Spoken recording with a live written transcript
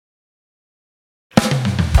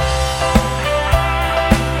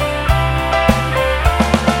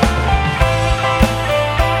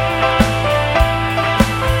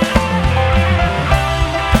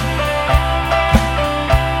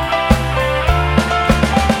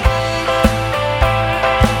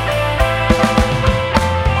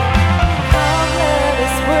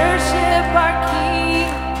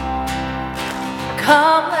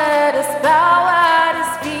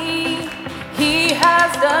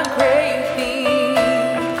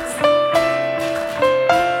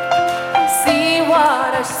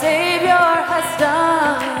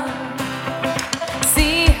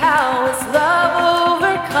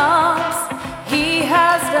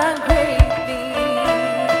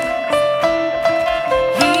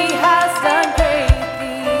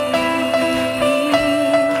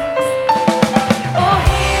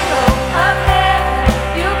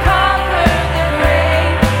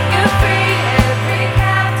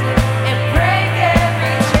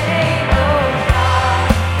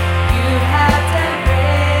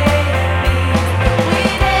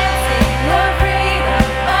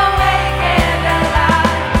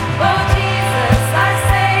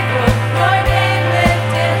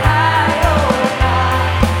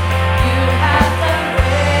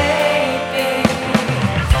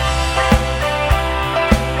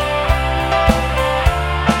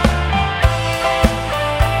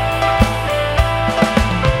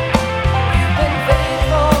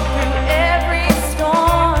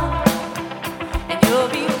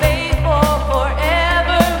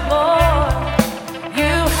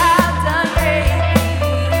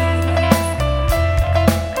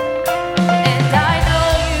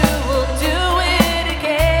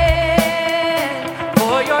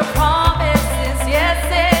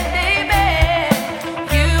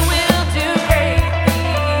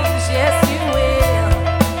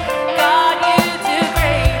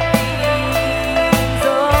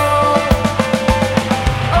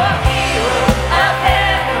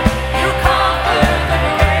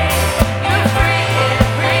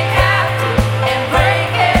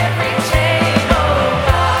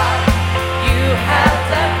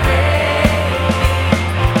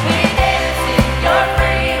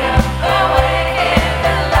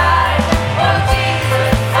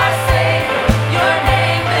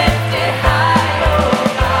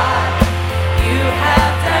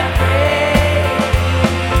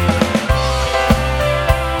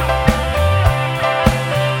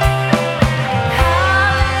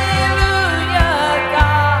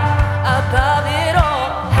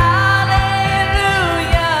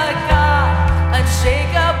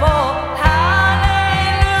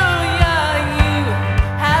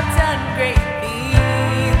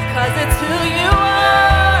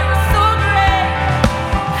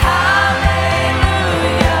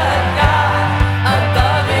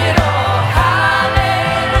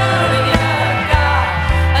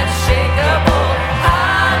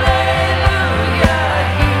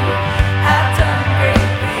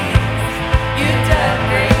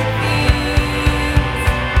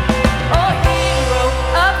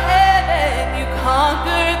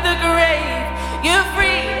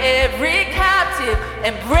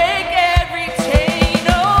and break every chain.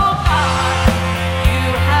 Oh God, you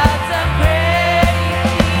have done great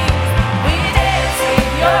things. We dance in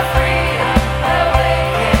your freedom,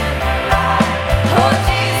 awaken alive. Oh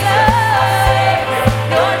Jesus, our Savior,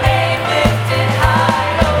 your name lifted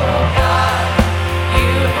high. Oh God,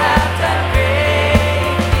 you have done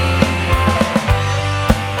great things.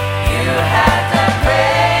 You have done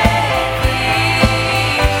great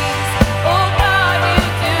things. Oh God, you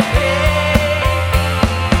do great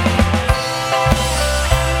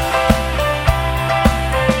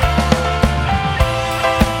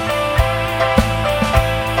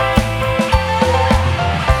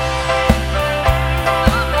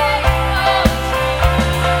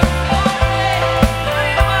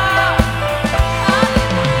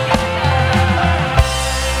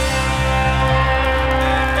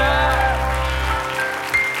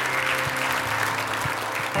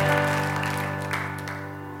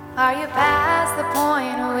Are you past the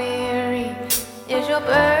point of weary? Is your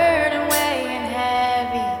burden weighing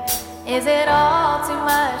heavy? Is it all too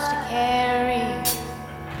much to carry?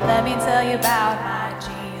 Let me tell you about my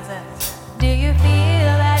Jesus. Do you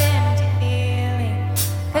feel that empty feeling?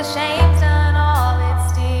 'Cause shame's done all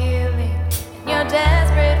it's stealing, and you're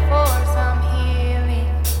desperate for some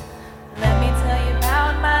healing. Let me tell you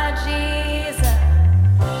about my Jesus.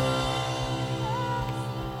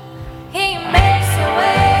 He makes a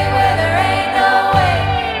way where there ain't no way,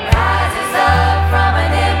 rises up from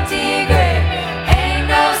an empty grave. Ain't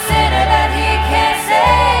no sinner that he can't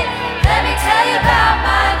save. Let me tell you about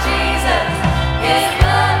my Jesus. His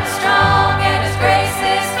love is strong and his grace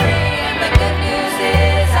is free. And the good news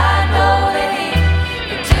is I know that he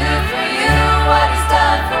can do for you what he's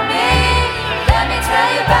done for me. Let me tell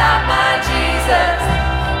you about my Jesus.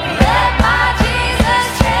 Let my Jesus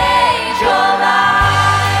change your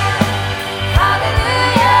life.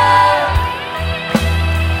 Hallelujah.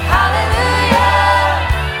 Hallelujah.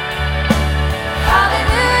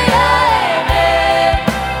 Hallelujah. Amen.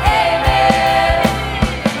 Amen.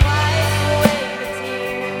 Wipe away the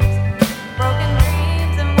tears, broken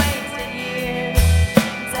dreams and wasted years.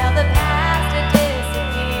 Tell the past to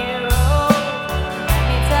disappear. Oh, let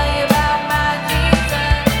me tell you about my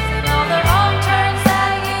Jesus and all the wrong turns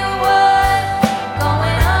that you would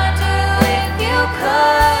going undo if you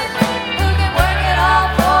could. Who can work it all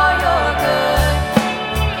for your good?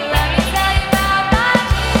 Let me tell you about my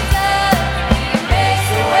Jesus. He makes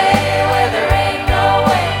a way where there ain't no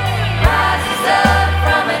way, rises up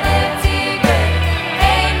from an empty grave.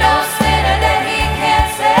 Ain't no sinner that he can't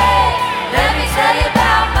save. Let me tell you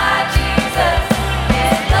about my Jesus.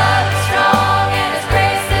 His love is strong and his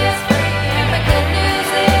grace is free. And the good news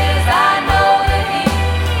is I know that he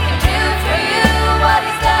can do for you what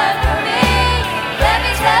he's done for me. Let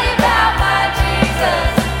me tell you about my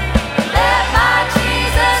Jesus. Let my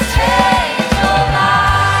Jesus change your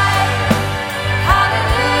life.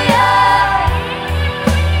 Hallelujah.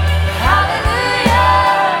 Hallelujah.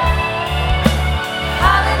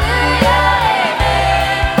 Hallelujah.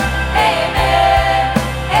 Amen. Amen.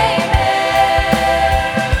 Amen.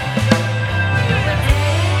 You would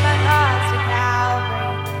take my cross to Calvary,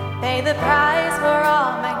 pay the price for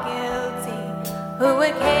all my guilty. Who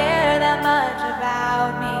would care that much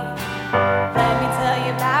about me? Let me tell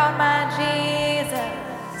you about my Jesus.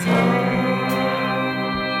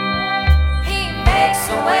 He makes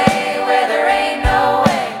a way where there ain't no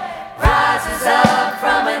way, rises up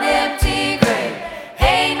from an empty grave.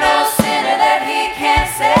 Ain't no sinner that he can't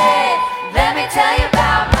save. Let me tell you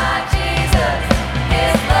about my Jesus.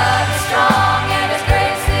 His love is strong and his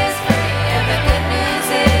grace is free. And the good news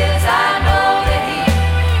is I know that he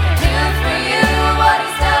can do for you what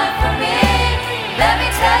he's done for me. Let me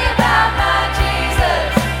tell you about my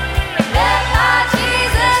Jesus. Let my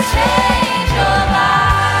Jesus change your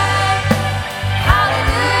life.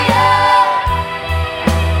 Hallelujah.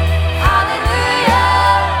 Hallelujah.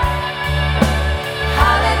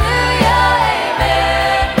 Hallelujah.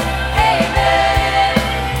 Amen. Amen.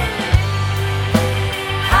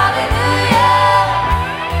 Hallelujah.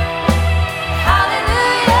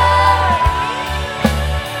 Hallelujah.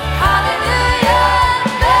 Hallelujah.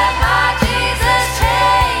 Let my Jesus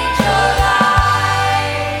change your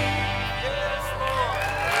life. Yes,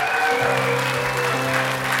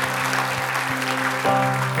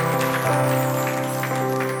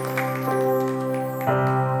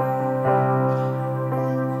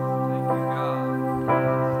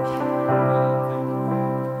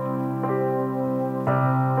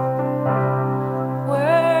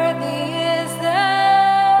 worthy is the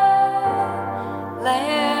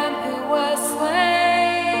Lamb who was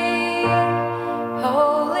slain.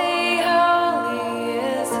 Holy, holy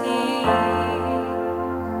is he.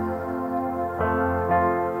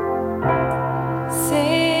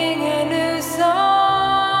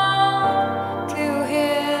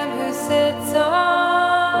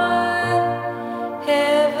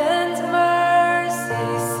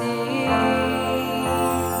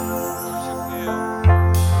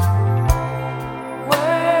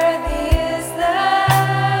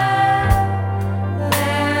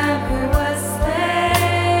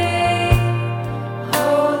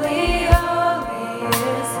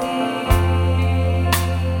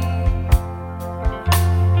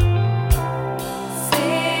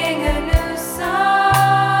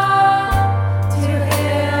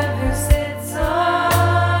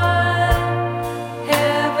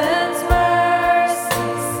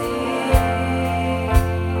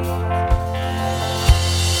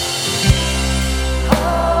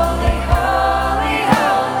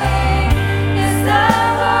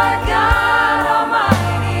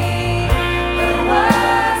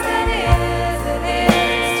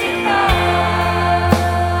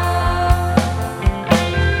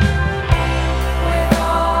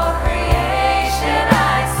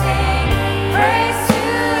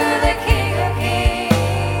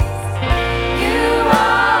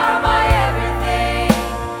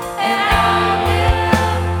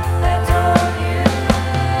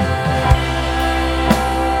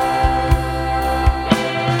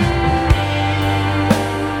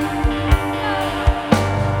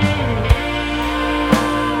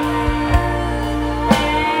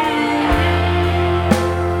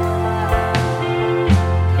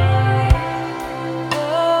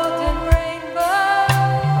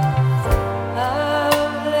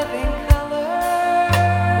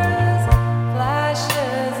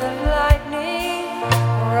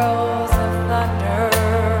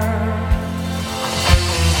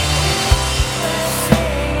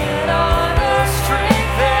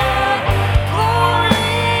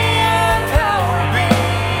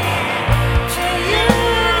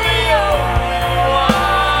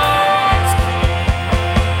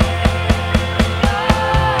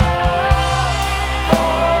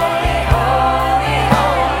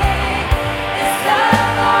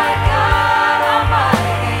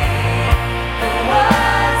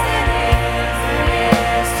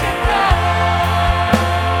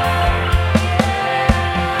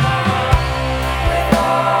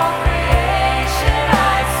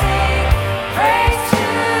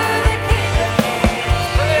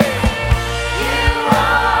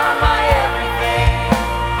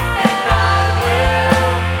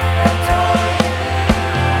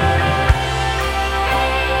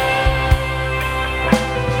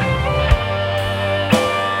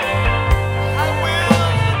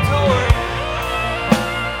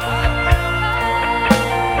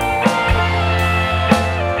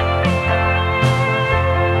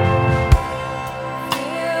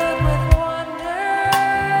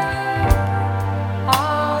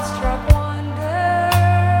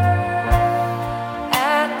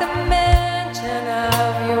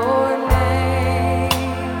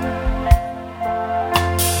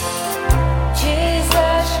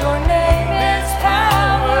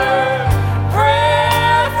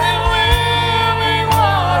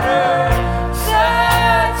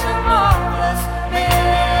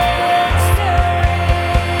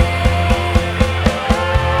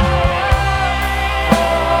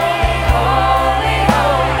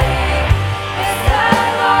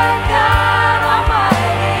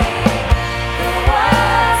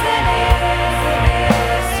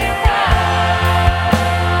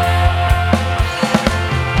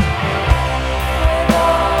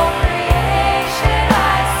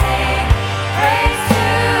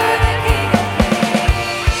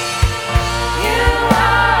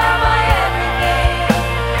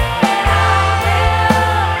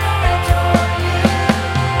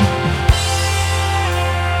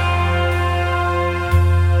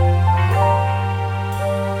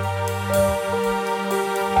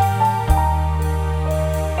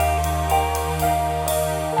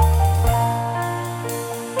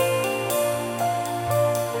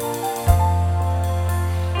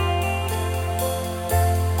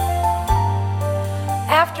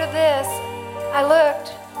 After this, I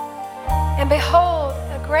looked, and behold,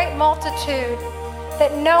 a great multitude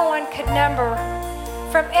that no one could number,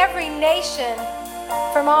 from every nation,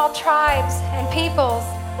 from all tribes and peoples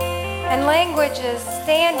and languages,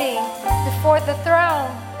 standing before the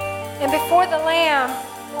throne and before the Lamb,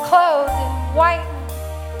 clothed in white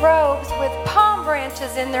robes with palm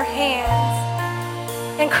branches in their hands,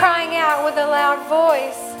 and crying out with a loud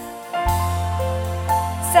voice,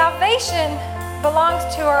 "Salvation belongs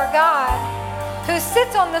to our God, who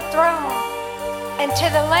sits on the throne, and to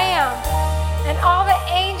the Lamb." And all the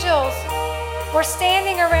angels were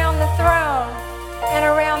standing around the throne and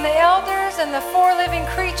around the elders and the four living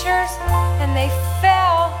creatures, and they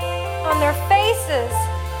fell on their faces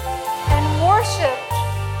and worshiped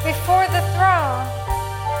before the throne.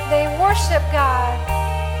 They worship God,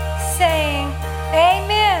 saying,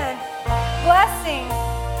 "Amen, blessing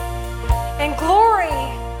and glory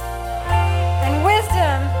and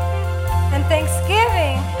wisdom and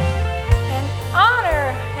thanksgiving and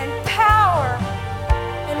honor and power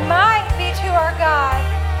and might be to our God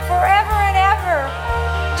forever and ever."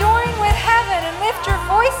 Join with heaven and lift your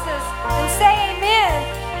voices and say amen.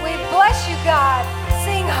 We bless you, God.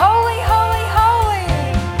 Sing holy, holy, holy.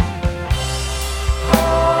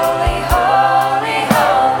 Holy, holy,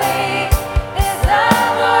 holy is the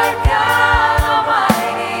Lord God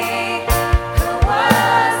Almighty, who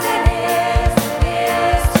was and is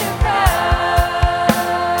to come.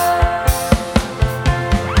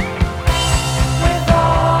 With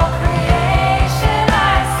all creation I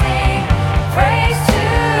sing praise to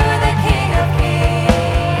the King of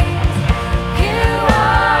Kings. You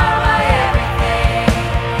are my everything,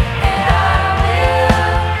 and I will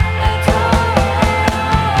adore you.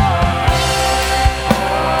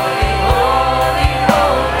 Holy, holy,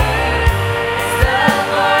 holy is the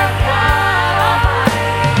Lord God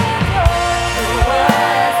Almighty, who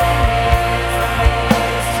was and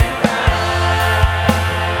is to come.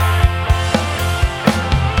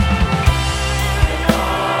 With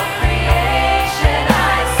all creation I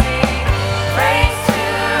sing praise to the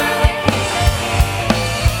King of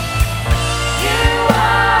Kings. You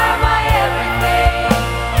are my everything,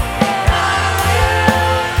 and I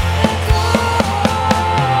will adore you.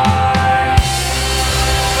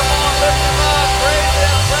 Come on, lift him up, praise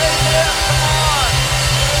him, come on.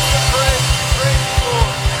 Praise you,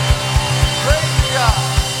 Lord. Praise you, God.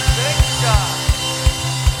 Thank you, God.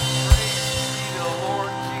 Praise be to the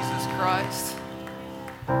Lord Jesus Christ.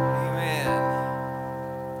 Amen.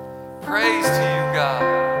 Praise to you, God.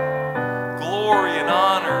 Glory and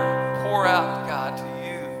honor pour out, God, to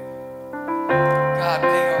you. God,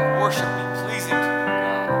 may our worship be pleasing to you,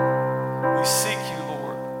 God. We seek you,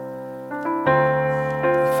 Lord. We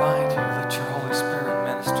find you. Let your Holy Spirit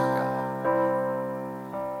minister, God.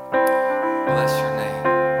 Bless your name.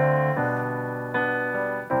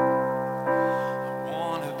 I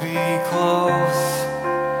want to be close,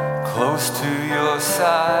 close to your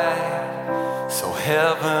side. So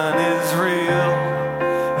heaven is real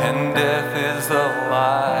and death is the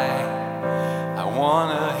lie. I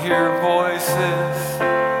want to hear voices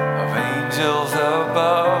of angels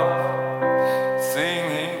above,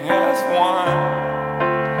 singing as one.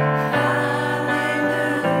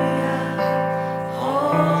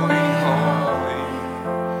 Holy, holy,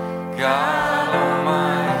 God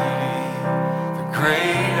Almighty, the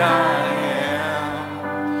great I am,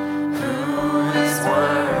 who is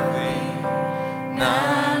worthy,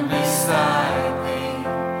 none beside thee.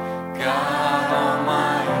 God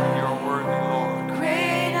Almighty, you're worthy, Lord.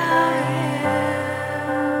 Great I am.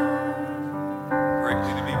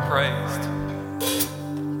 Greatly to be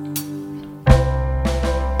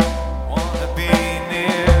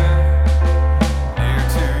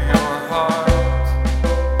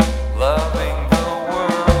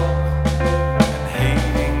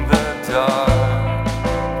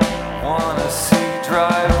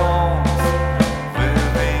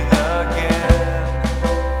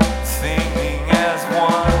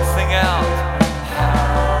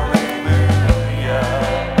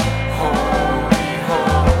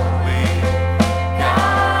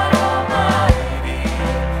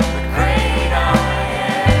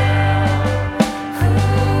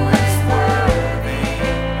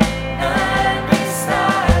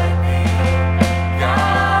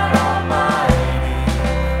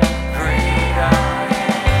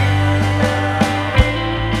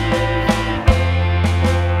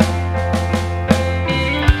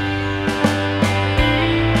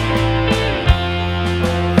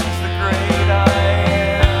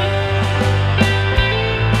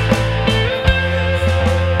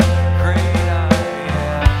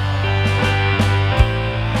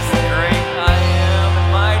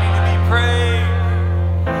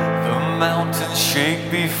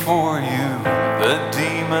before you, the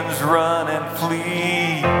demons run and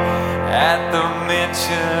flee. At the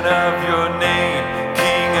mention of your name,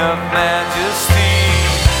 King of majesty,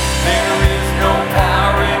 there is no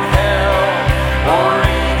power in hell or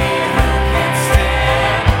any who can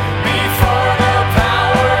stand before the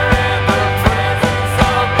power and the presence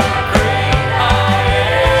of the great I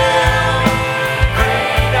am.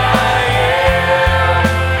 Great I am.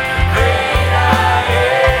 Great I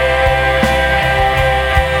am.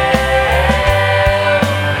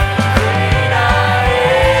 Great I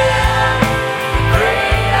am.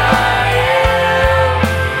 Great I am.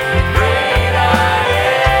 Great I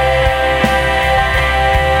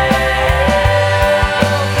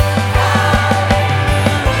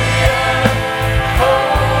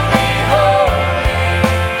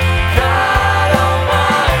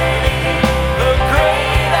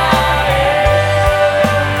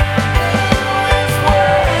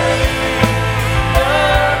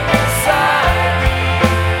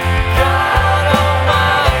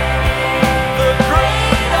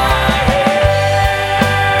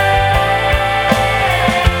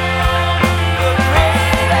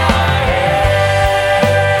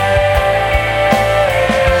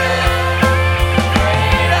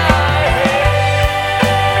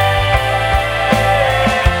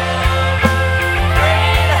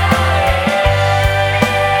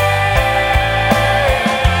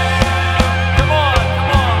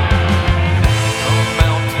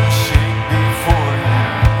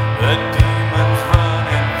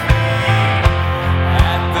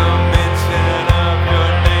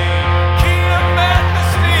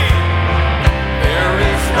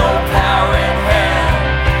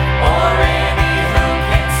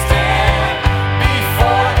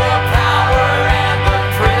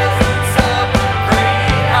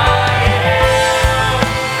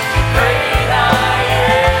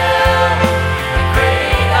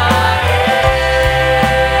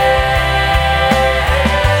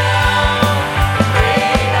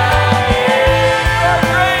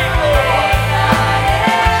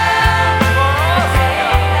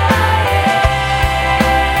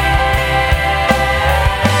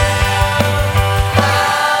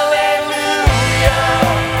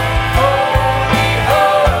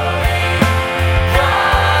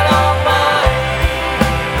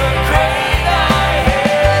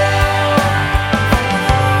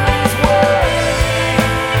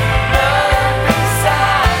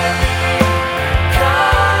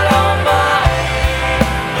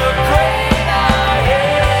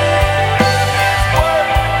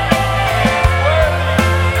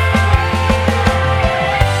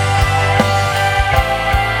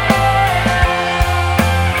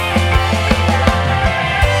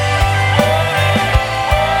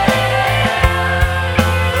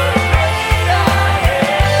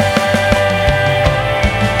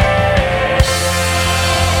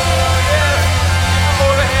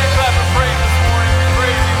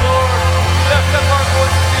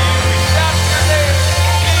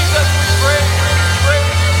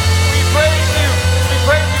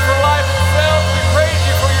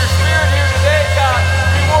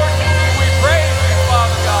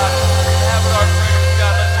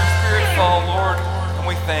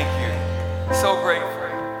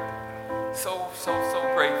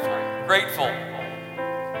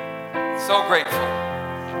So grateful.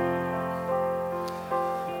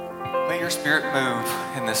 May your Spirit move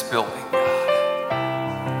in this building, God.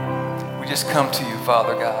 We just come to you,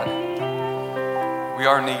 Father God. We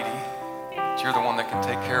are needy, but you're the one that can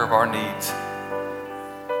take care of our needs.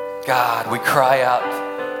 God, we cry out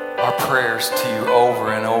our prayers to you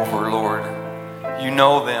over and over, Lord. You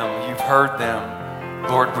know them. You've heard them.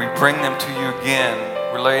 Lord, we bring them to you again.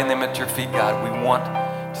 We're laying them at your feet, God. We want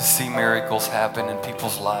to see miracles happen in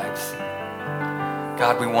people's lives.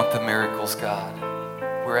 God, we want the miracles, God.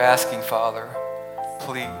 We're asking, Father,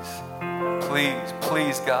 please, please,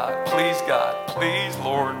 please, God, please,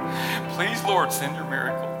 Lord, send your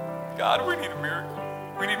miracle. God, we need a miracle.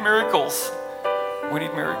 We need miracles. We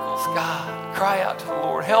need miracles. God, cry out to the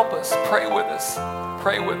Lord. Help us. Pray with us.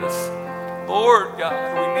 Pray with us. Lord, God,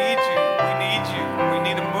 we need you. We need you. We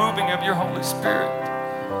need a moving of your Holy Spirit.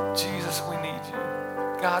 Jesus, we need you.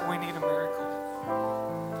 God, we need a miracle.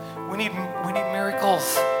 We need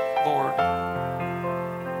miracles, Lord.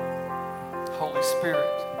 Holy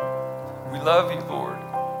Spirit, we love you, Lord.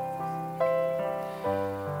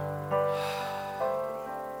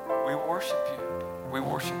 We worship you. We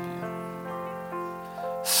worship you.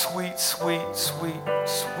 Sweet, sweet, sweet,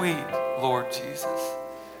 sweet Lord Jesus.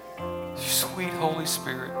 Sweet Holy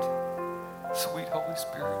Spirit. Sweet Holy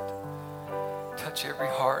Spirit. Touch every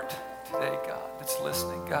heart today, God, that's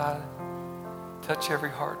listening, God. Touch every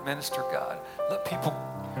heart. Minister, God. Let people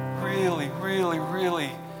really, really,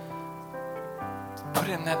 really put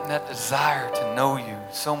in that desire to know you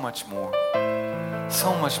so much more.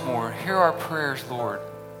 So much more. Hear our prayers, Lord.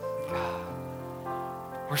 God,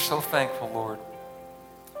 we're so thankful, Lord.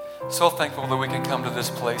 So thankful that we can come to this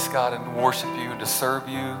place, God, and worship you and to serve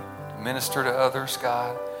you, to minister to others,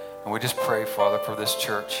 God. And we just pray, Father, for this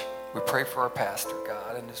church. We pray for our pastor,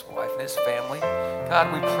 God, and his wife and his family.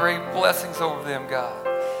 God, we pray blessings over them, God.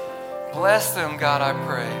 Bless them, God, I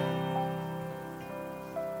pray.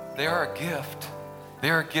 They are a gift. They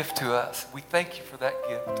are a gift to us. We thank you for that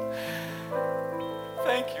gift.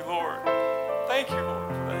 Thank you, Lord. Thank you, Lord,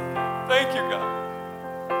 for that gift. Thank you, God.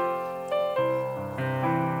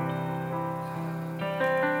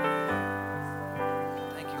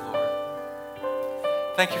 Thank you, Lord.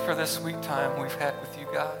 Thank you for this sweet time we've had with you,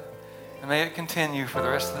 God. And may it continue for the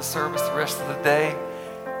rest of the service, the rest of the day,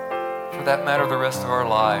 for that matter, the rest of our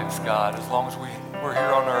lives, God. As long as we're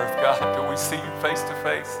here on earth, God, till we see you face to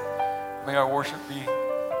face, may our worship be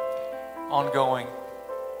ongoing.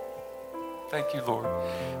 Thank you, Lord.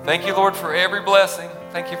 Thank you, Lord, for every blessing.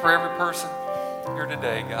 Thank you for every person here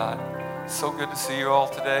today, God. It's so good to see you all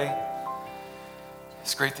today.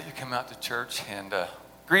 It's great that you come out to church and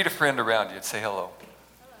greet a friend around you and say hello.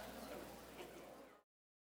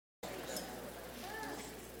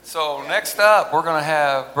 So next up, we're going to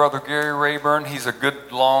have Brother Gary Rayburn. He's a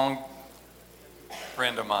good, long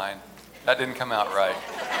friend of mine. That didn't come out right.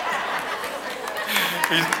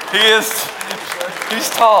 He's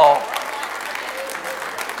tall.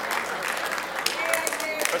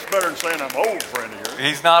 That's better than saying I'm old friend of yours.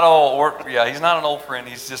 He's not old. He's not an old friend.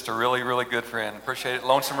 He's just a really, really good friend. Appreciate it.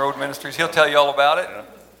 Lonesome Road Ministries. He'll tell you all about it. Yeah.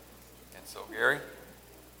 And so, Gary.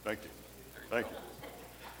 Thank you. Thank you.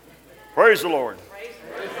 Praise the Lord.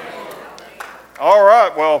 All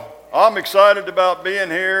right. Well, I'm excited about being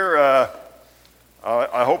here.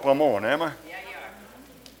 I hope I'm on, am I? Yeah, you are.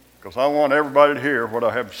 Because I want everybody to hear what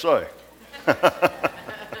I have to say.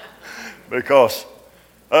 Because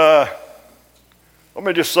let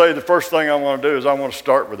me just say the first thing I want to do is I want to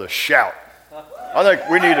start with a shout. I think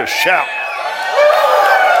we need a shout.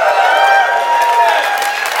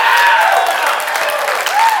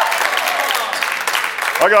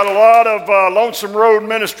 I got a lot of Lonesome Road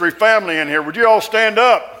Ministry family in here. Would you all stand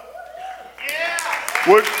up? Yeah.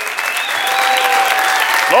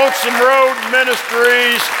 Lonesome Road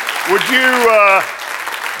Ministries, would you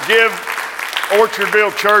give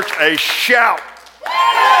Orchardville Church a shout?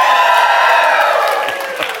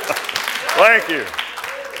 Thank you.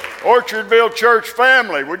 Orchardville Church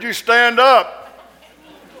family, would you stand up?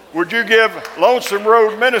 Would you give Lonesome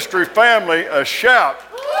Road Ministry family a shout?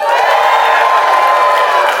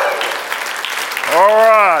 All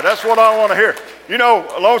right, that's what I want to hear. You know,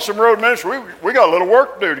 Lonesome Road Ministry, we got a little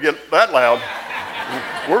work to do to get that loud.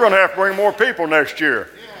 We're going to have to bring more people next year.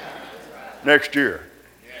 Next year.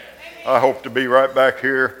 I hope to be right back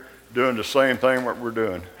here doing the same thing what we're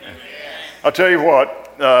doing. I'll tell you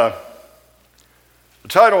what, the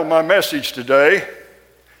title of my message today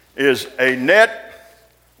is A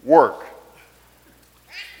Network.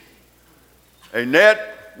 A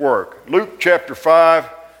network. Luke chapter 5,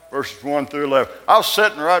 verses 1 through 11. I was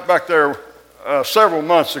sitting right back there several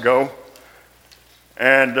months ago,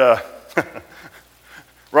 and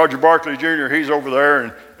Roger Barkley Jr., he's over there,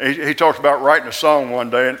 and he talked about writing a song one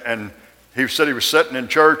day, and he said he was sitting in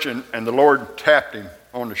church, and the Lord tapped him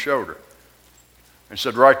on the shoulder and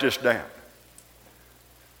said, write this down.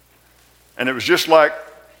 And it was just like,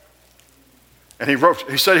 and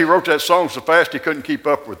he said he wrote that song so fast he couldn't keep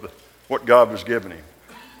up with what God was giving him.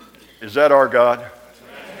 Is that our God?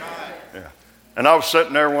 Yeah. And I was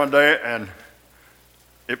sitting there one day, and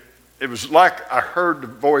it was like I heard the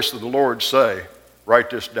voice of the Lord say, write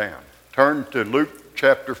this down. Turn to Luke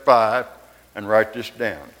chapter 5 and write this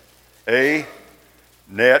down. A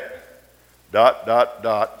net ...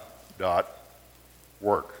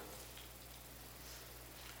 work.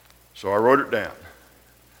 So I wrote it down.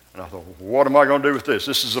 And I thought, well, what am I going to do with this?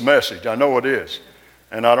 This is a message. I know it is.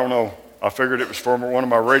 And I don't know. I figured it was from one of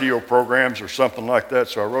my radio programs or something like that.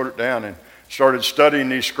 So I wrote it down and started studying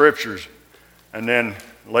these scriptures. And then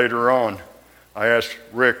later on, I asked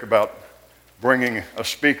Rick about bringing a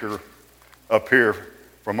speaker up here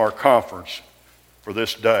from our conference for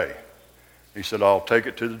this day. He said, I'll take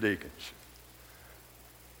it to the deacons.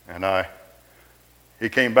 And he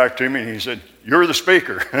came back to me and he said, you're the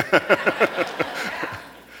speaker.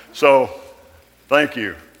 So thank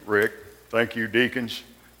you, Rick. Thank you, deacons.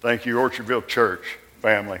 Thank you, Orchardville Church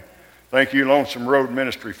family. Thank you, Lonesome Road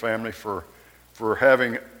Ministry family, for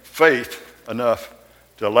having faith enough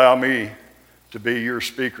to allow me to be your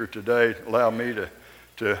speaker today. Allow me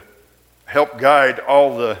to help guide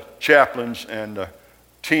all the chaplains and the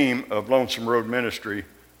team of Lonesome Road Ministry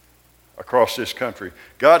across this country.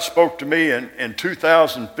 God spoke to me in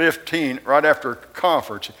 2015, right after a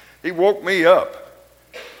conference. He woke me up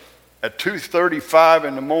at 2:35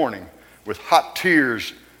 in the morning with hot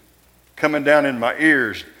tears coming down in my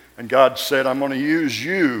ears. And God said, I'm going to use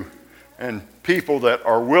you and people that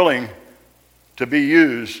are willing to be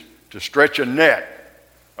used to stretch a net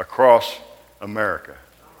across America.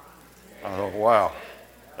 I thought, wow,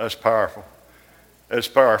 that's powerful. That's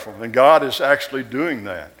powerful. And God is actually doing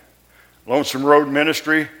that. Lonesome Road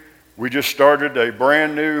Ministry, we just started a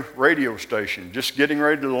brand new radio station, just getting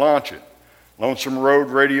ready to launch it,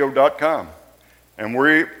 lonesomeroadradio.com. And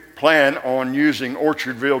we plan on using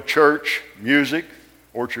Orchardville Church music,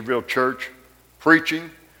 Orchardville Church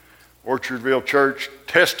preaching, Orchardville Church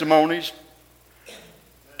testimonies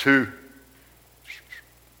to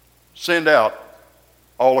send out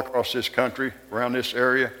all across this country, around this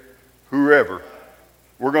area, whoever.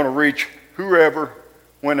 We're going to reach whoever,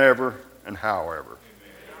 whenever, and however.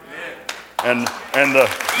 And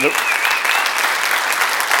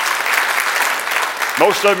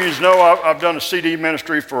most of you know I've done a CD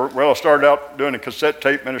ministry I started out doing a cassette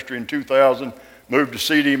tape ministry in 2000, moved to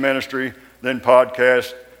CD ministry, then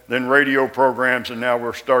podcast, then radio programs, and now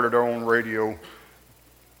we've started our own radio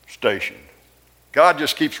station. God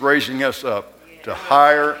just keeps raising us up to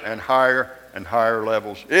higher and higher and higher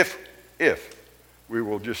levels if we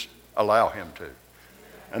will just allow him to.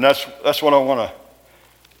 And that's what I want to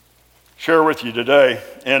share with you today.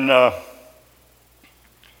 And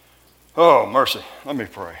oh, mercy, let me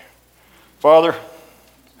pray. Father,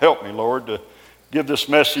 help me, Lord, to give this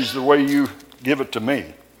message the way you give it to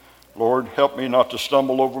me. Lord, help me not to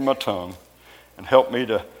stumble over my tongue, and help me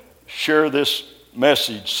to share this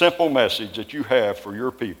message, simple message that you have for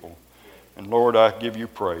your people. And Lord, I give you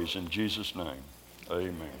praise in Jesus' name.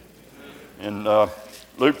 Amen. In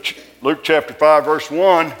Luke chapter 5, verse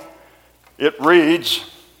 1, it reads,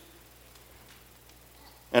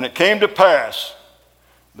 "And it came to pass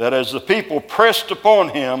that as the people pressed upon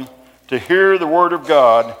him to hear the word of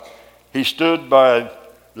God, he stood by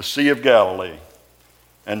the Sea of Galilee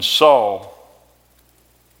and he saw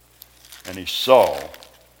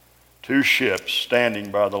two ships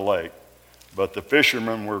standing by the lake. But the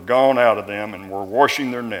fishermen were gone out of them and were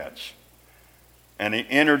washing their nets. And he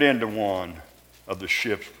entered into one of the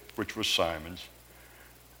ships, which was Simon's,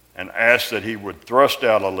 and asked that he would thrust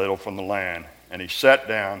out a little from the land. And he sat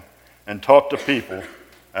down and taught the people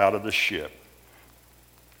out of the ship."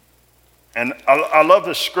 And I love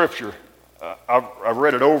this scripture. I've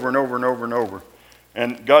read it over and over and over and over.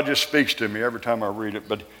 And God just speaks to me every time I read it.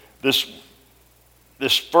 But this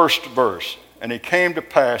first verse, "And it came to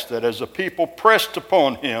pass that as the people pressed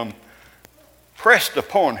upon him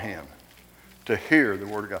to hear the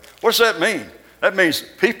word of God." What does that mean? That means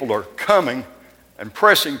people are coming and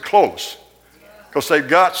pressing close because they've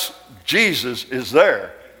got, Jesus is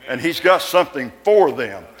there and he's got something for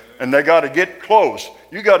them, and they got to get close.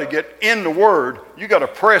 You got to get in the word. You got to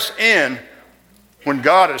press in when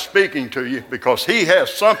God is speaking to you, because he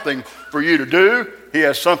has something for you to do. He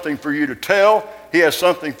has something for you to tell. He has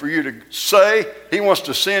something for you to say. He wants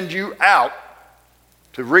to send you out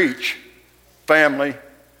to reach family,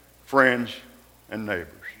 friends, and neighbors.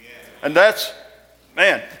 And that's,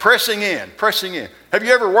 man, pressing in. Have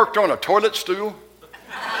you ever worked on a toilet stool?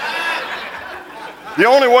 The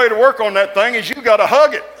only way to work on that thing is you got to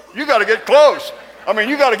hug it. You got to get close. I mean,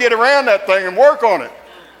 you got to get around that thing and work on it.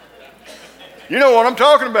 You know what I'm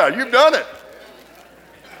talking about. You've done it.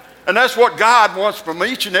 And that's what God wants from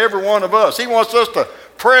each and every one of us. He wants us to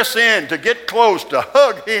press in, to get close, to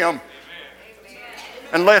hug him,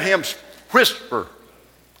 and let him whisper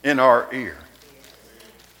in our ear.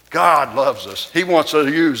 God loves us. He wants to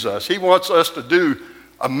use us. He wants us to do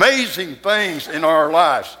amazing things in our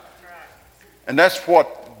lives. And that's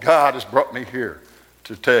what God has brought me here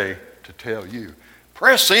today to tell you.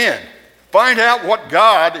 Press in. Find out what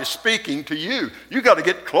God is speaking to you. You got to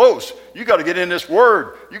get close. You got to get in this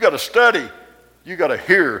word. You got to study. You got to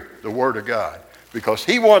hear the word of God, because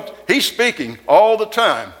he's speaking all the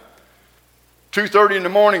time. 2:30 in the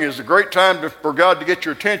morning is a great time for God to get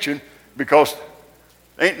your attention, because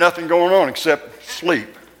ain't nothing going on except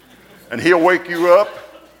sleep. And he'll wake you up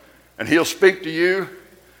and he'll speak to you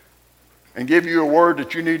and give you a word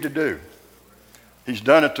that you need to do. He's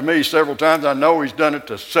done it to me several times. I know he's done it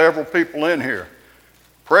to several people in here.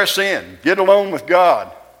 Press in, get alone with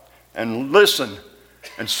God, and listen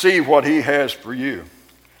and see what he has for you.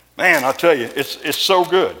 Man, I tell you, it's so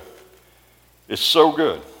good. It's so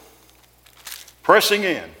good. pressing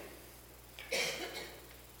in.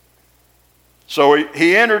 So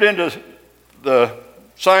he entered into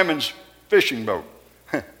Simon's fishing boat.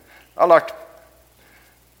 I like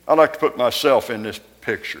to put myself in this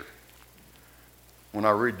picture. When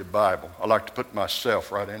I read the Bible, I like to put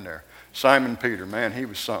myself right in there. Simon Peter, man, he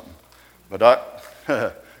was something. But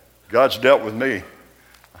God's dealt with me.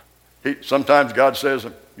 Sometimes God says,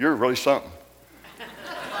 you're really something.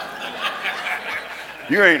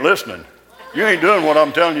 You ain't listening. You ain't doing what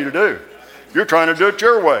I'm telling you to do. You're trying to do it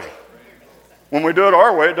your way. When we do it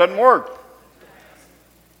our way, it doesn't work.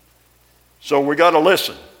 So we got to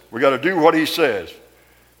listen. We got to do what he says.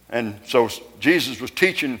 And so Jesus was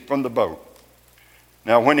teaching from the boat.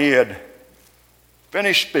 Now when he had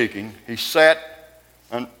finished speaking, he said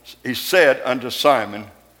unto Simon,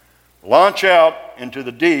 launch out into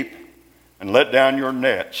the deep and let down your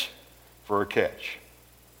nets for a catch.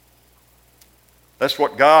 That's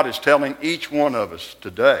what God is telling each one of us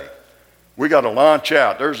today. We got to launch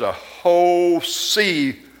out. There's a whole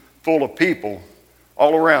sea full of people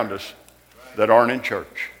all around us that aren't in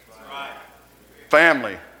church.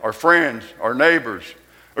 Family, our friends, our neighbors.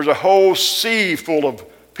 There's a whole sea full of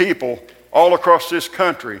people all across this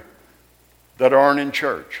country that aren't in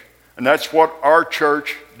church. And that's what our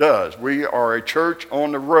church does. We are a church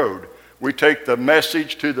on the road. We take the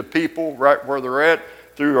message to the people right where they're at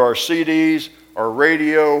through our CDs, our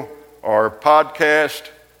radio, our podcast.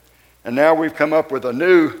 And now we've come up with a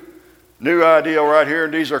new idea right here,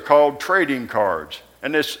 and these are called trading cards.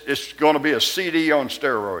 And it's going to be a CD on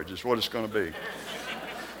steroids is what it's going to be.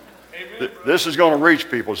 This is going to reach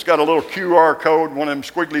people. It's got a little QR code, one of them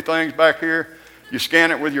squiggly things back here. You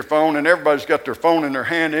scan it with your phone, and everybody's got their phone in their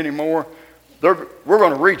hand anymore. We're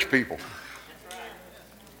going to reach people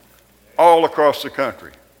all across the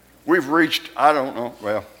country. We've reached, I don't know,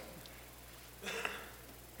 well,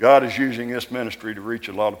 God is using this ministry to reach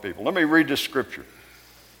a lot of people. Let me read this scripture.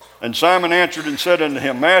 And Simon answered and said unto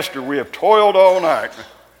him, Master, we have toiled all night.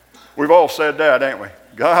 We've all said that, ain't we?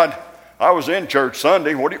 God, I was in church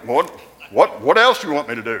Sunday. What else do you want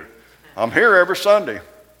me to do? I'm here every Sunday.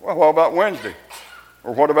 Well, what about Wednesday?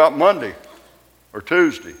 Or what about Monday? Or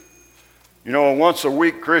Tuesday? You know, a once a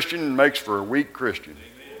week Christian makes for a weak Christian.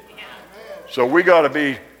 So we got to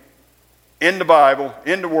be in the Bible,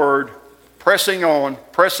 in the Word, pressing on,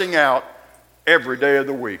 pressing out every day of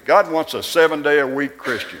the week. God wants a 7-day-a-week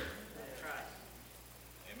Christian.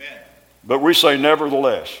 Amen. But we say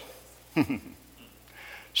nevertheless.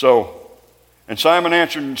 So, and Simon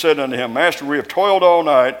answered and said unto him, Master, we have toiled all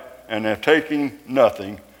night and have taken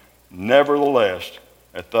nothing. Nevertheless,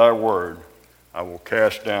 at thy word, I will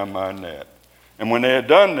cast down my net. And when they had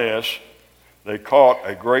done this, they caught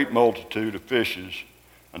a great multitude of fishes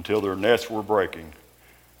until their nets were breaking.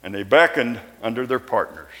 And they beckoned unto their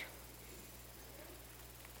partners.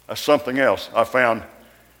 That's something else I found.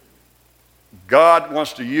 God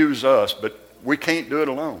wants to use us, but we can't do it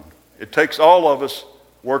alone. It takes all of us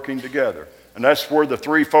working together. And that's where the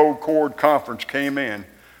Threefold Cord Conference came in.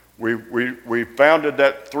 We founded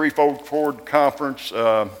that Threefold Cord Conference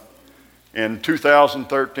in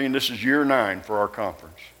 2013. This is year 9 for our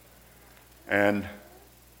conference. And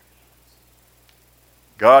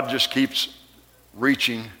God just keeps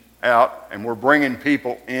reaching out, and we're bringing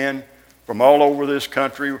people in from all over this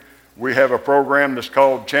country. We have a program that's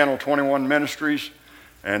called Channel 21 Ministries,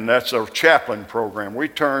 and that's a chaplain program. We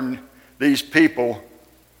turn these people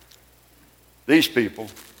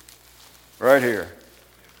right here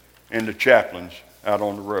into chaplains out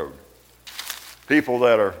on the road. People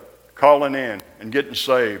that are calling in and getting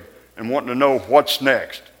saved and wanting to know what's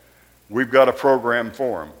next. We've got a program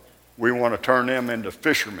for them. We want to turn them into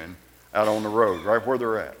fishermen out on the road, right where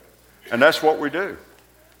they're at. And that's what we do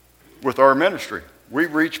with our ministry. We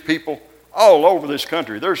reach people all over this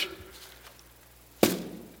country. There's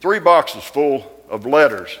 3 boxes full of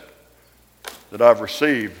letters that I've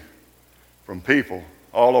received from people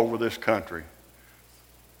all over this country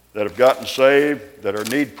that have gotten saved,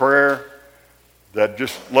 that need prayer, that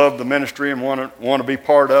just love the ministry and want to be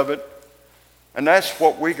part of it. And that's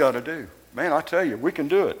what we got to do. Man, I tell you, we can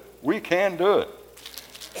do it. We can do it.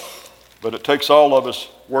 But it takes all of us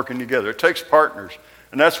working together. It takes partners.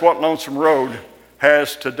 And that's what Lonesome Road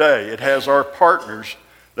has today. It has our partners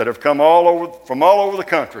that have come from all over the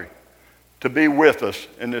country to be with us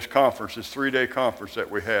in this conference, this 3-day conference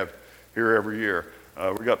that we have here every year.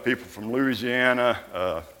 We got people from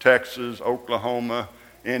Louisiana, Texas, Oklahoma,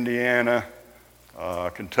 Indiana,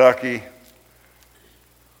 Kentucky.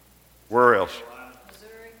 Where else?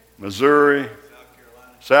 Missouri.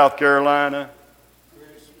 South Carolina.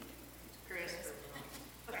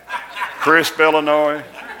 Crisp, Illinois.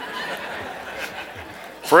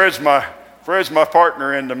 Fred's my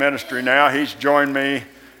partner in the ministry now. He's joined me,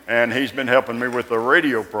 and he's been helping me with the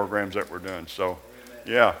radio programs that we're doing. So,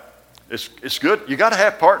 yeah, it's good. You got to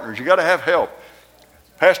have partners. You got to have help.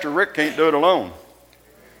 Pastor Rick can't do it alone.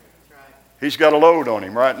 He's got a load on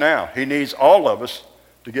him right now. He needs all of us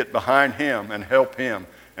to get behind him and help him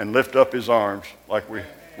and lift up his arms like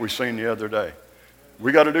we seen the other day.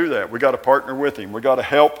 We got to do that. We got to partner with him. We got to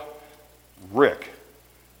help Rick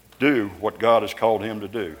do what God has called him to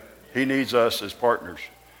do. He needs us as partners,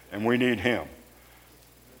 and we need him.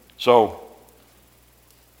 So,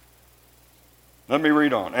 let me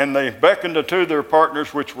read on. And they beckoned to their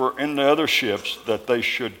partners which were in the other ships that they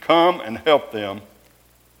should come and help them.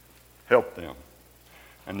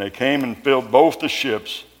 And they came and filled both the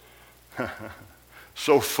ships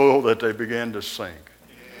so full that they began to sink.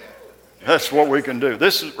 That's what we can do.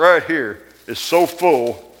 This is right here is so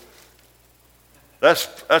full.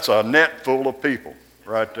 That's a net full of people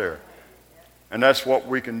right there. And that's what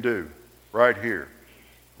we can do right here.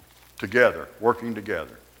 Together, working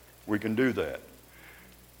together. We can do that.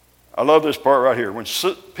 I love this part right here. When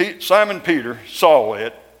Simon Peter saw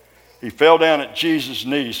it, he fell down at Jesus'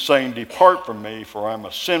 knees, saying, "Depart from me, for I am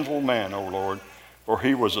a sinful man, O Lord." For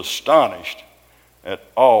he was astonished at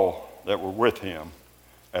all that were with him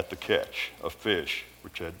at the catch of fish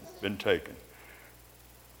which had been taken.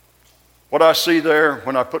 What I see there,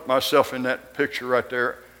 when I put myself in that picture right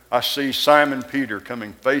there, I see Simon Peter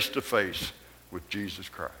coming face to face with Jesus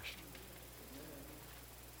Christ.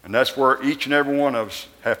 And that's where each and every one of us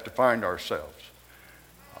have to find ourselves.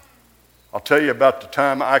 I'll tell you about the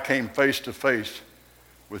time I came face to face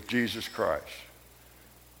with Jesus Christ.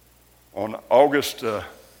 On August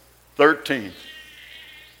 13th,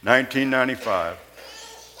 1995,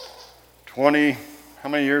 how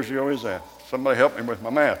many years ago is that? Somebody help me with my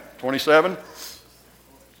math. 27?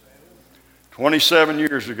 27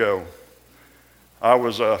 years ago, I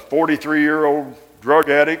was a 43-year-old drug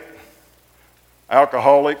addict,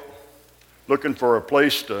 alcoholic, looking for a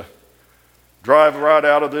place to drive right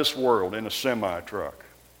out of this world in a semi-truck.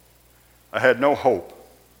 I had no hope.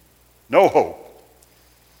 No hope.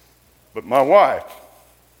 But my wife,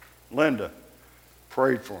 Linda,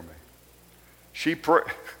 prayed for me.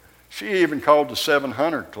 She even called the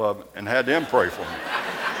 700 Club and had them pray for me.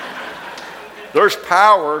 There's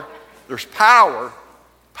power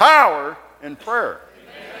in prayer.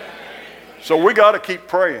 So we got to keep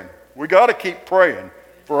praying. We got to keep praying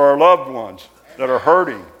for our loved ones that are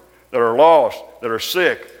hurting, that are lost, that are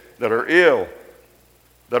sick, that are ill,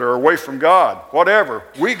 that are away from God, whatever.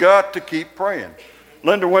 We got to keep praying.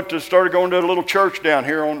 Linda started going to a little church down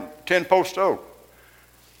here on 10 Post Oak.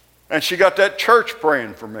 And she got that church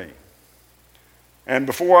praying for me. And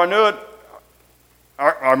before I knew it,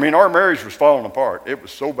 our marriage was falling apart. It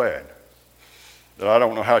was so bad that I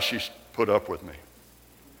don't know how she put up with me.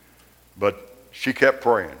 But she kept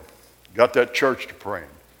praying. Got that church to praying.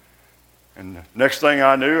 And the next thing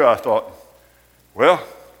I knew, I thought, well,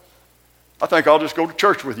 I think I'll just go to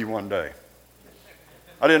church with you one day.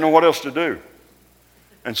 I didn't know what else to do.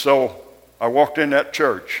 And so I walked in that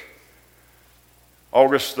church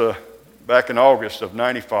back in August of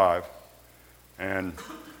 95. And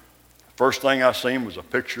first thing I seen was a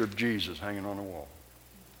picture of Jesus hanging on the wall.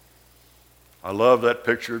 I love that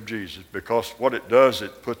picture of Jesus because what it does,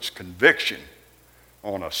 it puts conviction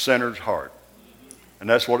on a sinner's heart. And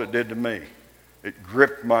that's what it did to me. It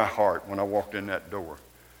gripped my heart when I walked in that door.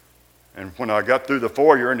 And when I got through the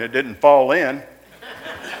foyer and it didn't fall in,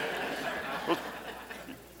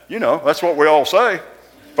 well, that's what we all say.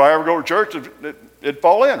 If I ever go to church, it'd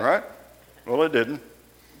fall in, right? Well, it didn't.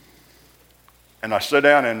 And I sat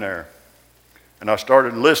down in there and I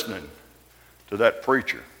started listening to that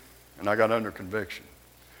preacher. And I got under conviction.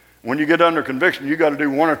 When you get under conviction, you got to do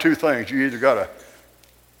one or two things. You either got to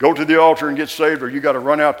go to the altar and get saved, or you got to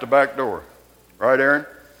run out the back door. Right, Aaron?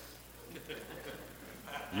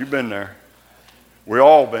 You've been there. We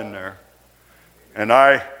all been there. And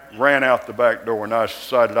I ran out the back door, and I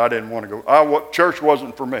decided I didn't want to go. Church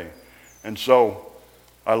wasn't for me. And so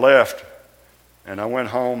I left, and I went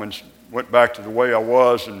home and went back to the way I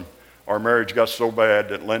was, and our marriage got so bad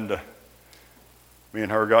that me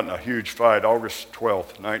and her got in a huge fight August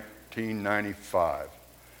 12th, 1995.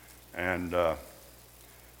 And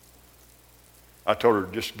I told her,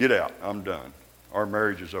 just get out. I'm done. Our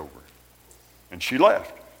marriage is over. And she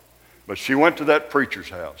left. But she went to that preacher's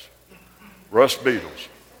house, Russ Beatles.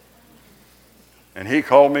 And he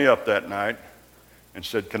called me up that night and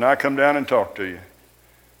said, can I come down and talk to you?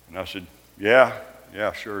 And I said, yeah,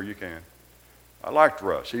 sure you can. I liked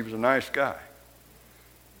Russ. He was a nice guy.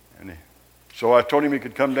 And So I told him he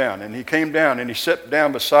could come down. And he came down and he sat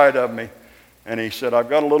down beside of me and he said, I've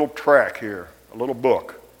got a little tract here, a little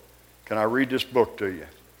book. Can I read this book to you?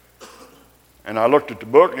 And I looked at the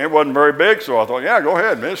book and it wasn't very big, so I thought, yeah, go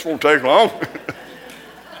ahead, man, this won't take long.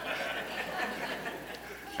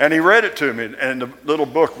 And he read it to me, and the little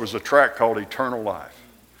book was a tract called Eternal Life.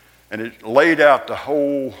 And it laid out the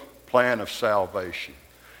whole plan of salvation.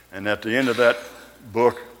 And at the end of that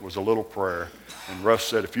book was a little prayer. And Russ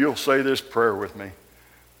said, if you'll say this prayer with me,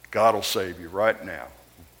 God will save you right now.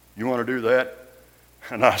 You want to do that?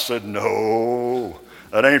 And I said, no,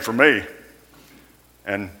 that ain't for me.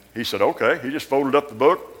 And he said, okay. He just folded up the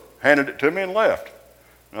book, handed it to me, and left.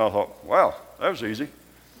 And I thought, wow, that was easy.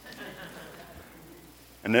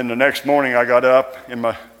 And then the next morning I got up,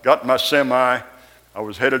 got in my semi. I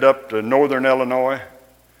was headed up to northern Illinois.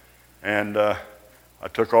 And I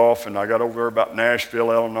took off, and I got over there about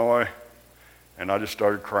Nashville, Illinois. And I just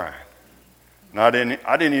started crying. And I didn't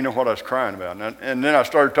even know what I was crying about. And then I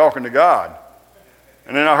started talking to God.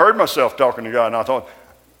 And then I heard myself talking to God, and I thought,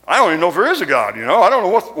 I don't even know if there is a God, you know. I don't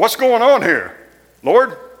know what's going on here.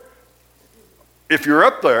 Lord, if you're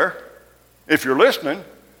up there, if you're listening,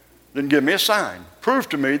 then give me a sign. Prove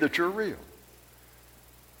to me that you're real.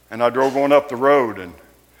 And I drove on up the road, and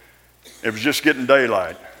it was just getting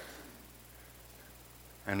daylight.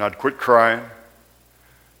 And I'd quit crying.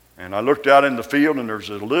 And I looked out in the field, and there's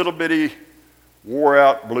a little bitty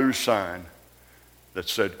wore-out blue sign that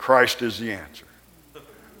said, Christ is the answer.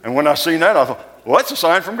 And when I seen that, I thought, well, that's a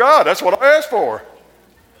sign from God. That's what I asked for.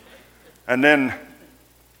 And then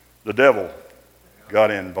the devil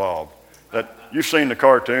got involved. You've seen the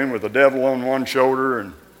cartoon with the devil on one shoulder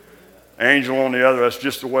and angel on the other. That's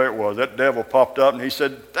just the way it was. That devil popped up, and he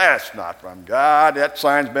said, that's not from God. That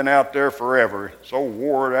sign's been out there forever. So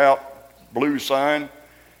wore out blue sign.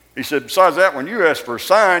 He said, besides that, when you asked for a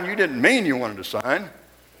sign, you didn't mean you wanted a sign.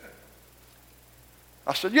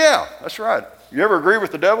 I said, yeah, that's right. You ever agree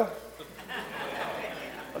with the devil?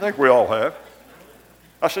 I think we all have.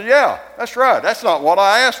 I said, yeah, that's right. That's not what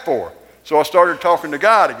I asked for. So I started talking to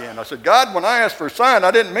God again. I said, God, when I asked for a sign,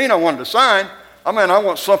 I didn't mean I wanted a sign. I meant I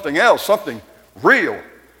want something else, something real,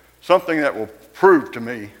 something that will prove to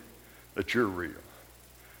me that you're real.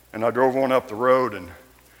 And I drove on up the road,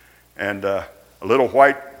 and a little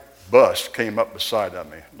white bus came up beside of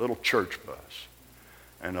me, a little church bus.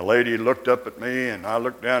 And the lady looked up at me, and I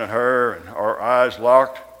looked down at her, and our eyes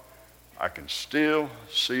locked. I can still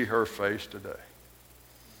see her face today.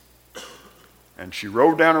 And she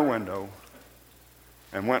rolled down her window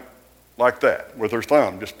and went like that with her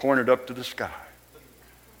thumb just pointed up to the sky.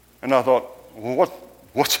 And I thought, well,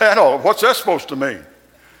 what's that all? What's that supposed to mean?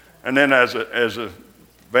 And then as a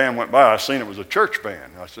van went by, I seen it was a church van.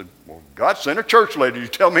 I said, well, God sent a church lady. You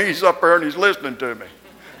tell me he's up there and he's listening to me.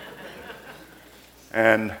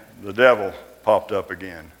 And the devil popped up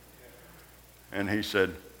again. And he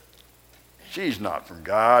said, she's not from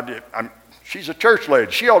God. She's a church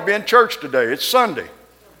lady. She ought to be in church today. It's Sunday.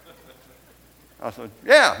 I said,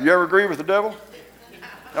 yeah, you ever agree with the devil?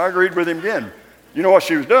 I agreed with him again. You know what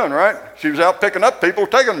she was doing, right? She was out picking up people,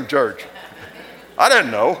 taking them to church. I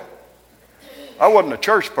didn't know. I wasn't a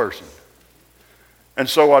church person. And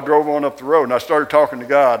so I drove on up the road, and I started talking to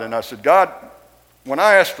God, and I said, God, when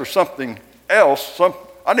I asked for something else,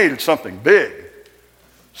 I needed something big,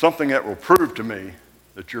 something that will prove to me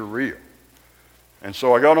that you're real. And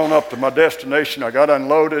so I got on up to my destination. I got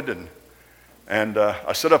unloaded, and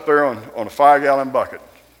I sat up there on a 5-gallon bucket,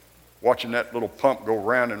 watching that little pump go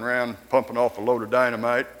round and round, pumping off a load of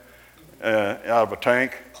dynamite out of a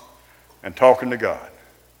tank, and talking to God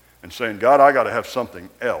and saying, God, I got to have something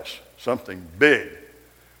else, something big.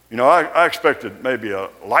 You know, I expected maybe a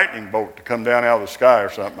lightning bolt to come down out of the sky or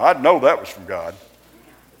something. I'd know that was from God.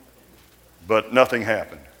 But nothing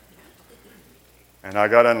happened. And I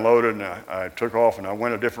got unloaded, and I took off, and I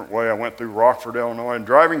went a different way. I went through Rockford, Illinois. And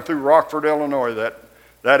driving through Rockford, Illinois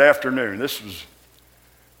that afternoon,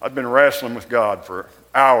 I'd been wrestling with God for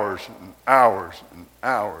hours and hours and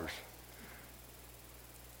hours.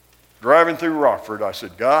 Driving through Rockford, I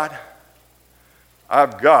said, God,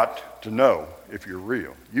 I've got to know if you're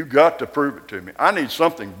real. You've got to prove it to me. I need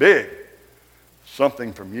something big,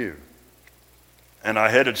 something from you. And I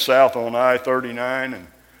headed south on I-39, and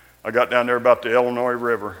I got down there about the Illinois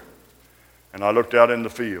River, and I looked out in the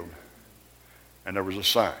field, and there was a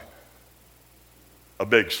sign, a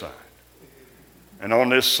big sign. And on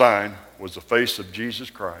this sign was the face of Jesus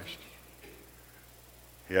Christ.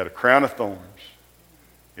 He had a crown of thorns.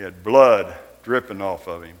 He had blood dripping off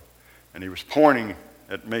of him, and he was pointing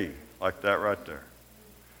at me like that right there.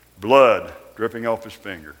 Blood dripping off his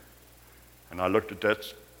finger. And I looked at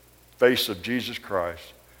that face of Jesus Christ,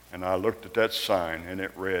 and I looked at that sign, and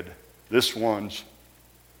it read, "This one's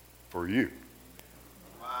for you."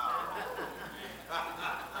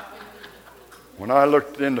 When I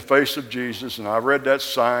looked in the face of Jesus and I read that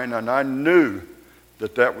sign, and I knew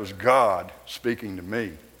that that was God speaking to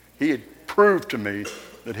me. He had proved to me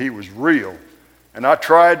that he was real. And I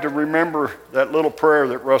tried to remember that little prayer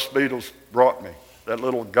that Russ Beatles brought me, that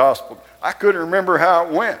little gospel. I couldn't remember how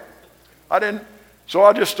it went. So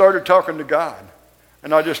I just started talking to God.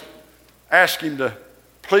 And I just asked him to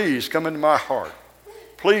please come into my heart.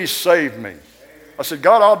 Please save me. I said,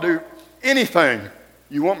 God, I'll do anything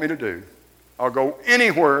you want me to do. I'll go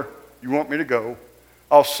anywhere you want me to go.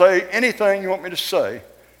 I'll say anything you want me to say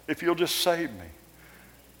if you'll just save me.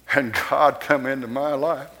 And God come into my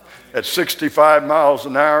life at 65 miles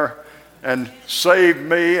an hour and saved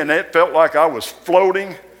me, and it felt like I was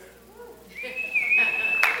floating.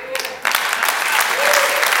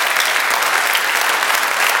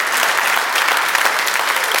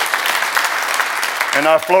 And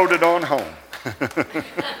I floated on home.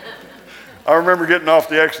 I remember getting off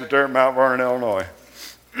the exit there at Mount Vernon, Illinois.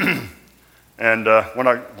 And when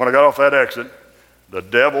I got off that exit, the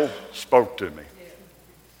devil spoke to me.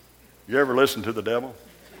 You ever listen to the devil?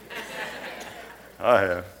 I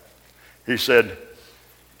have. He said,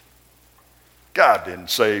 God didn't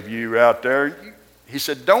save you out there. He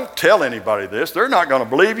said, don't tell anybody this. They're not going to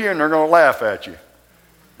believe you, and they're going to laugh at you.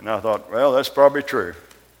 And I thought, well, that's probably true.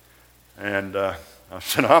 And I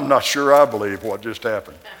said, I'm not sure I believe what just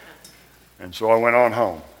happened. And so I went on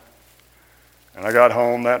home. And I got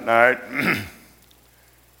home that night,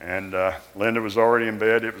 and Linda was already in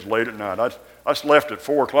bed. It was late at night. I left at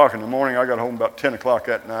 4 o'clock in the morning. I got home about 10 o'clock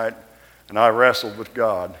that night, and I wrestled with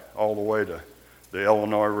God all the way to the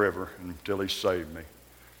Illinois River until he saved me.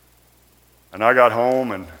 And I got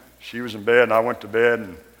home, and she was in bed, and I went to bed,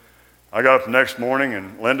 and I got up the next morning,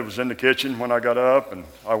 and Linda was in the kitchen when I got up, and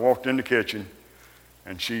I walked in the kitchen,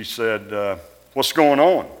 and she said, what's going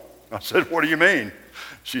on? I said, what do you mean?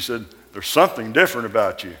 She said, there's something different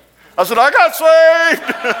about you. I said, I got saved.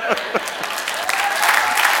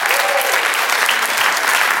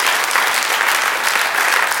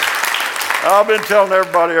 I've been telling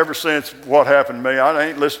everybody ever since what happened to me, I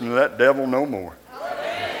ain't listening to that devil no more.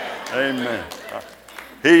 Amen.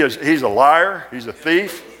 He's a liar. He's a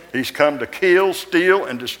thief. He's come to kill, steal,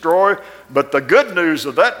 and destroy. But the good news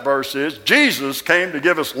of that verse is Jesus came to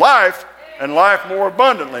give us life and life more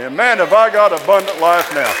abundantly. And man, have I got abundant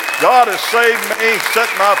life now. God has saved me, set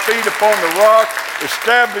my feet upon the rock,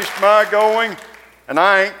 established my going, and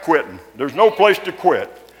I ain't quitting. There's no place to quit.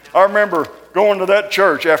 I remember going to that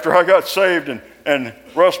church after I got saved, and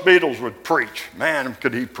Russ Beatles would preach. Man,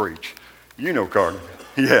 could he preach. You know Carter.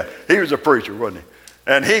 Yeah, he was a preacher, wasn't he?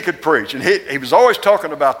 And he could preach. And he was always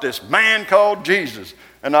talking about this man called Jesus.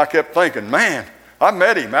 And I kept thinking, man, I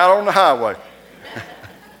met him out on the highway.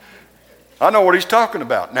 I know what he's talking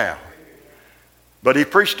about now. But he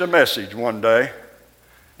preached a message one day.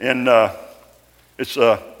 It's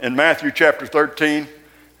in Matthew chapter 13.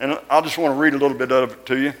 And I just want to read a little bit of it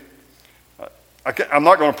to you. I'm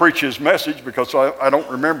not going to preach his message because I don't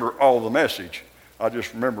remember all the message. I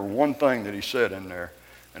just remember one thing that he said in there,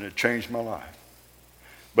 and it changed my life.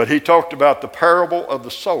 But he talked about the parable of the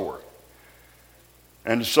sower.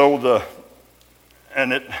 And so let's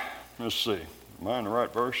see, am I in the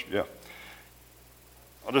right verse? Yeah.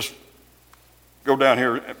 I'll just go down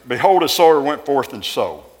here. Behold, a sower went forth and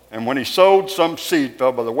sowed. And when he sowed, some seed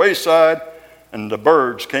fell by the wayside, and the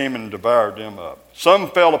birds came and devoured them up. Some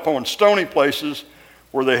fell upon stony places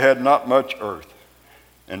where they had not much earth.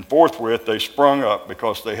 And forthwith they sprung up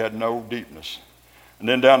because they had no deepness. And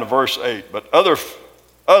then down to verse 8. But other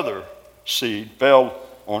seed fell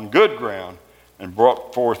on good ground and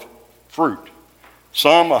brought forth fruit.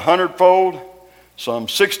 Some 100-fold, some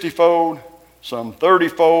 60-fold, some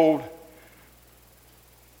 30-fold.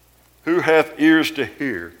 Who hath ears to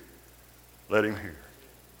hear, let him hear.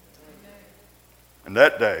 And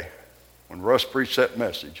that day, when Russ preached that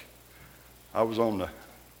message, I was on the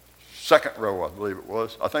second row, I believe it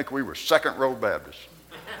was. I think we were second row Baptists.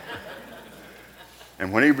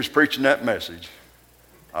 And when he was preaching that message,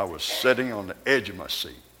 I was sitting on the edge of my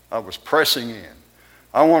seat. I was pressing in.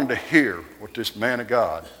 I wanted to hear what this man of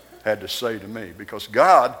God had to say to me, because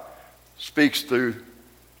God speaks through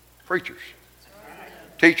preachers,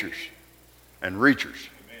 teachers, and reachers.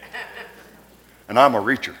 And I'm a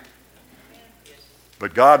reacher.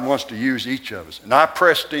 But God wants to use each of us. And I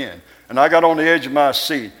pressed in, and I got on the edge of my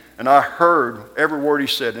seat, and I heard every word he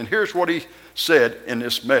said. And here's what he said in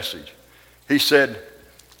this message. He said,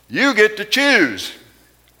 you get to choose.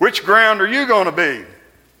 Which ground are you going to be?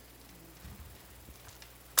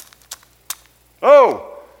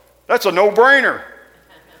 Oh, that's a no-brainer.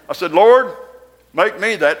 I said, Lord, make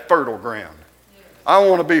me that fertile ground. I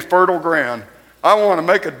want to be fertile ground. I want to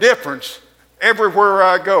make a difference everywhere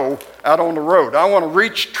I go out on the road. I want to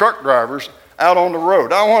reach truck drivers out on the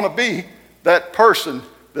road. I want to be that person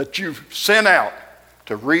that you've sent out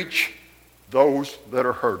to reach those that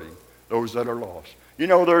are hurting, those that are lost. You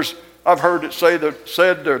know, I've heard it said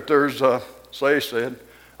that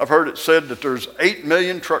there's 8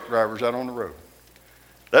 million truck drivers out on the road.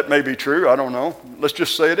 That may be true, I don't know. Let's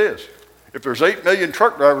just say it is. If there's 8 million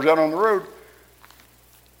truck drivers out on the road,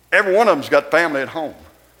 every one of them's got family at home.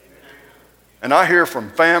 And I hear from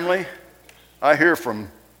family, I hear from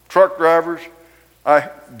truck drivers.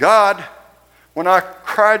 God, when I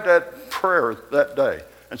cried that prayer that day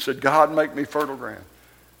and said, God, make me fertile ground.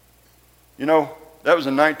 You know, that was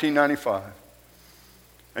in 1995.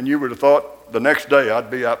 And you would have thought the next day I'd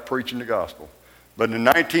be out preaching the gospel. But in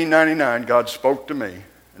 1999, God spoke to me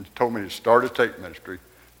and told me to start a tape ministry.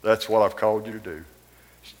 That's what I've called you to do.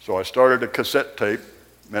 So I started a cassette tape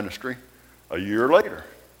ministry a year later.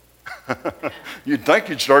 You'd think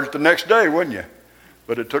you'd start it the next day, wouldn't you?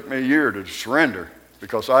 But it took me a year to surrender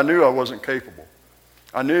because I knew I wasn't capable.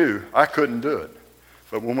 I knew I couldn't do it.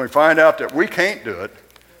 But when we find out that we can't do it,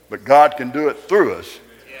 but God can do it through us,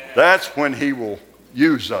 that's when He will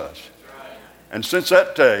use us. And since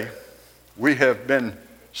that day, we have been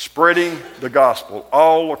spreading the gospel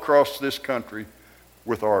all across this country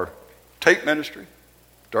with our tape ministry.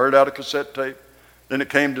 Started out a cassette tape. Then it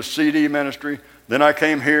came to CD ministry. Then I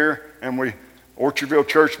came here and Orchardville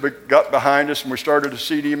Church got behind us and we started a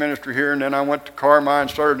CD ministry here. And then I went to Carmine and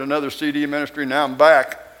started another CD ministry. Now I'm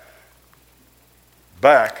back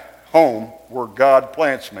home where God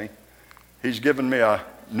plants me. He's given me a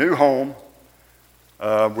new home.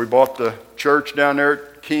 We bought the church down there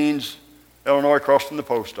at Keens, Illinois, across from the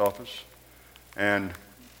post office. And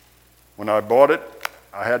when I bought it,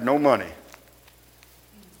 I had no money.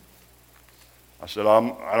 I said, I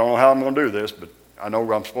don't know how I'm going to do this, but I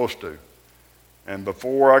know I'm supposed to. And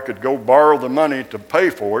before I could go borrow the money to pay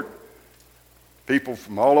for it, people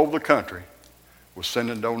from all over the country were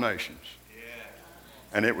sending donations.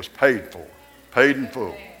 And it was paid for, paid in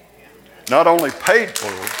full. Not only paid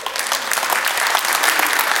for,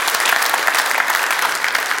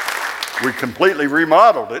 we completely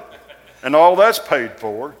remodeled it, and all that's paid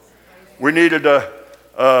for. We needed a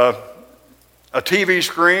TV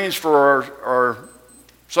screens for our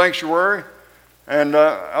sanctuary, and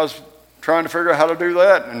I was trying to figure out how to do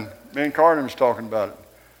that, and me and Carden was talking about it.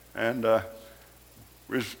 And the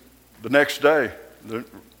next day,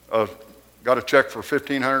 got a check for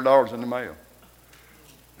 $1,500 in the mail.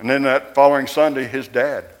 And then that following Sunday, his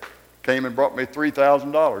dad came and brought me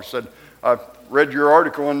 $3,000. Said, I read your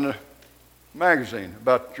article in the magazine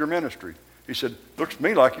about your ministry. He said, looks to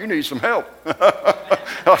me like you need some help.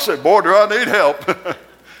 I said, boy, do I need help.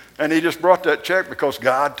 And he just brought that check because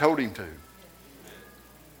God told him to.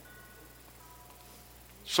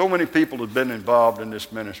 So many people have been involved in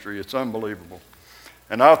this ministry. It's unbelievable.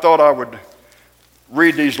 And I thought I would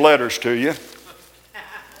read these letters to you. Is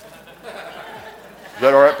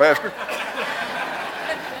that all right, Pastor?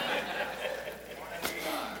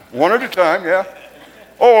 One at a time, yeah.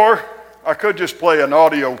 Or I could just play an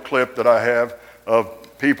audio clip that I have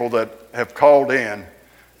of people that have called in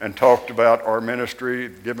and talked about our ministry,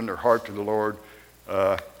 given their heart to the Lord.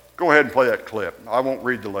 Go ahead and play that clip. I won't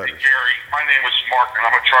read the letters. Hey, Gary, my name is Mark, and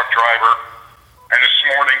I'm a truck driver. And this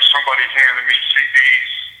morning, somebody handed me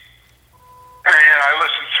CDs, and I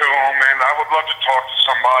listened to them, and I would love to talk to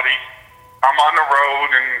somebody. I'm on the road,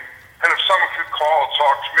 and if someone could call and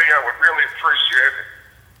talk to me, I would really appreciate it.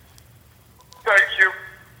 Thank you.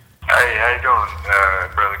 Hey, how you doing,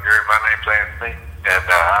 Brother Gary? My name's Anthony, and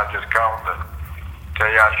I just called to tell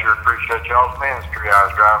you I sure appreciate y'all's ministry. I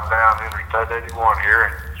was driving down Interstate 81 here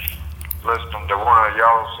and listening to one of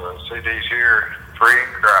y'all's CDs here, Free in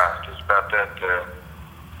Christ. It's about that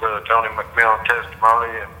Brother Tony McMillan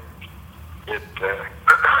testimony, and it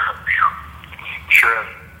sure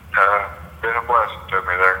has been a blessing to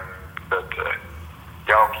me there. But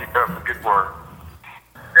y'all keep up the good work.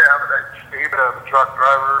 Yeah, my name's Steve, I'm a truck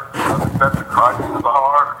driver. I've accepted Christ in my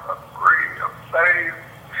heart. I'm free, I'm saved.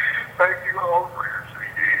 Thank you all for your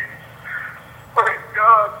CDs. Thank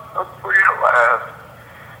God, I'm free at last.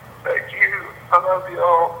 Thank you. I love you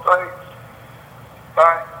all. Thanks.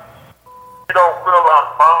 Bye. You don't feel like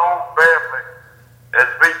my own family has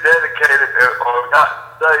been dedicated or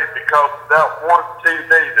got saved because of that one CD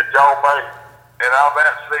that y'all made. And I've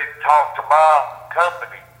actually talked to my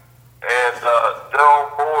company and they're on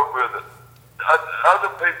board with it.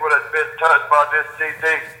 Other people that's been touched by this CD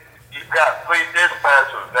you've got 3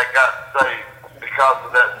 dispatchers that got saved because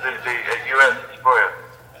of that CD at U.S. Express.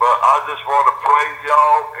 But I just want to praise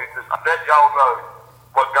y'all and just let y'all know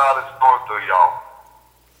what God is doing through y'all.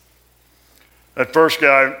 That first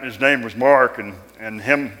guy, his name was Mark, and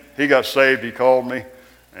he got saved. He called me,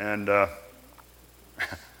 and the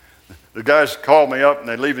guys called me up and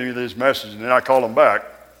they leave me this message, and then I called him back,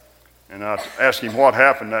 and I asked him what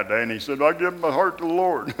happened that day, and he said, "I gave my heart to the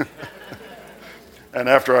Lord." And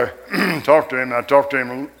after I talked to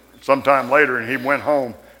him sometime later, and he went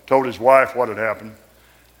home, told his wife what had happened,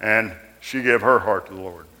 and she gave her heart to the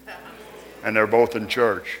Lord. And they're both in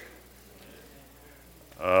church.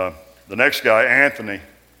 The next guy, Anthony,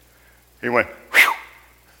 he went, whew.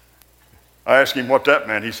 I asked him what that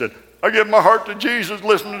meant. He said, "I give my heart to Jesus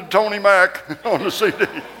listening to Tony Mack on the CD."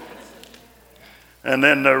 And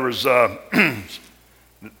then there was the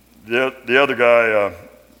other guy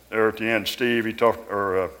there at the end, Steve.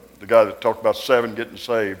 The guy that talked about 7 getting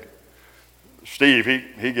saved. Steve,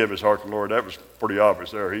 he gave his heart to the Lord. That was pretty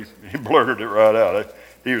obvious there. He blurted it right out.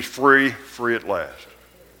 He was free at last.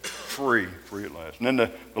 Free at last. And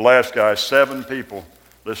then the last guy, 7 people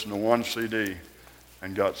listened to one CD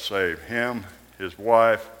and got saved. Him, his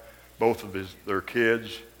wife, both of their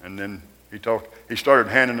kids, and then he started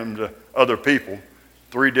handing them to other people.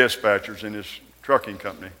 3 dispatchers in his trucking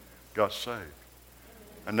company got saved.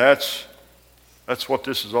 And that's what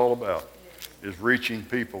this is all about, is reaching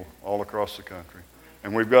people all across the country.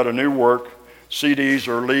 And we've got a new work. CDs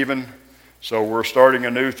are leaving, so we're starting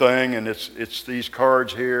a new thing, and it's these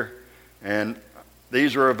cards here. And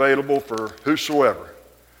these are available for whosoever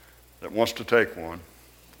that wants to take one.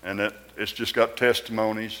 And it's just got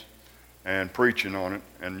testimonies and preaching on it.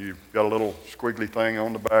 And you've got a little squiggly thing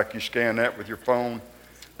on the back. You scan that with your phone.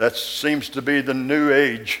 That seems to be the new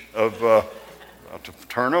age of, to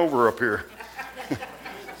turn over up here.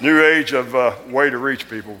 New age of way to reach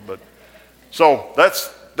people. So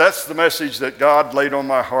that's the message that God laid on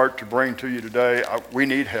my heart to bring to you today. We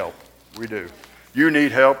need help. We do. You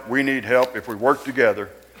need help. We need help. If we work together,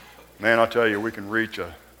 man, I tell you, we can reach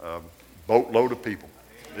a boatload of people.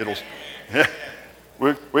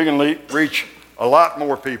 We can reach a lot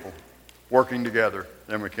more people working together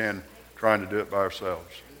than we can trying to do it by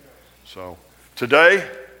ourselves. So today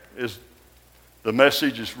the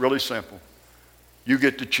message is really simple. You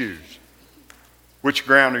get to choose. Which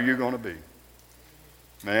ground are you going to be?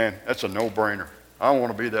 Man, that's a no-brainer. I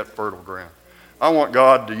want to be that fertile ground. I want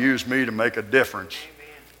God to use me to make a difference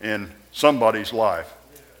in somebody's life.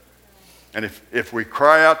 And if we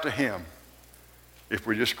cry out to Him, if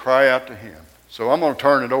we just cry out to Him. So I'm going to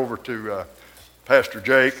turn it over to Pastor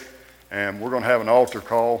Jake, and we're going to have an altar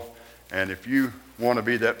call. And if you want to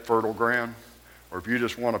be that fertile ground, or if you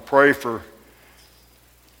just want to pray for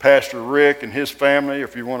Pastor Rick and his family,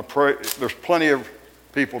 if you want to pray, there's plenty of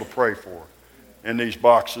people to pray for in these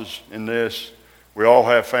boxes, in this. We all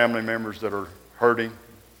have family members that are hurting,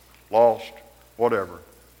 lost, whatever.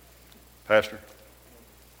 Pastor?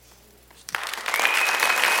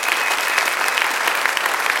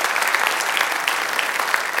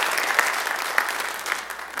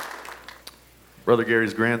 Brother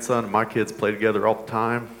Gary's grandson and my kids play together all the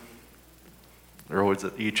time. They're always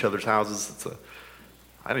at each other's houses.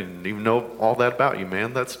 I didn't even know all that about you,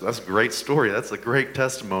 man. That's a great story. That's a great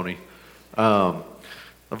testimony. The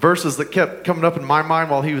verses that kept coming up in my mind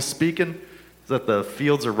while he was speaking is that the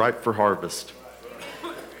fields are ripe for harvest.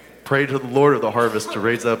 Pray to the Lord of the harvest to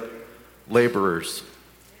raise up laborers.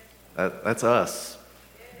 That's us.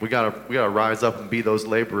 We gotta rise up and be those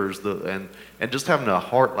laborers. And just having a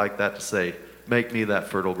heart like that to say, make me that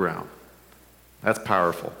fertile ground. That's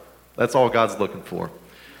powerful. That's all God's looking for.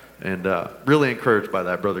 And really encouraged by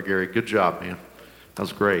that, Brother Gary. Good job, man. That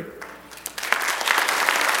was great.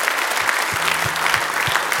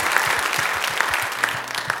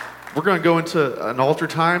 We're going to go into an altar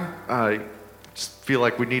time. I just feel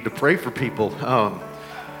like we need to pray for people.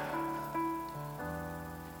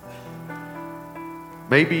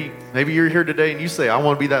 Maybe you're here today and you say, I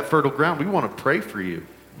want to be that fertile ground. We want to pray for you.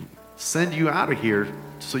 Send you out of here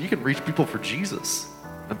so you can reach people for Jesus.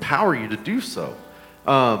 Empower you to do so.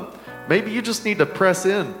 Maybe you just need to press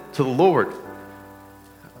in to the Lord.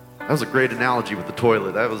 That was a great analogy with the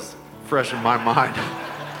toilet. That was fresh in my mind.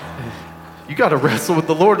 You got to wrestle with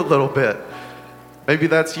the Lord a little bit. Maybe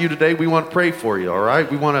that's you today. We want to pray for you, all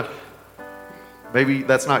right? Maybe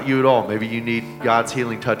that's not you at all. Maybe you need God's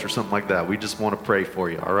healing touch or something like that. We just want to pray for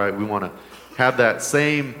you, all right? We want to have that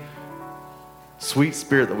same sweet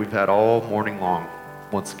spirit that we've had all morning long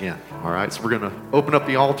once again, all right? So we're going to open up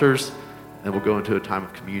the altars, and we'll go into a time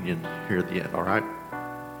of communion here at the end, all right?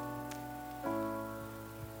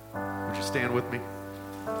 stand with me?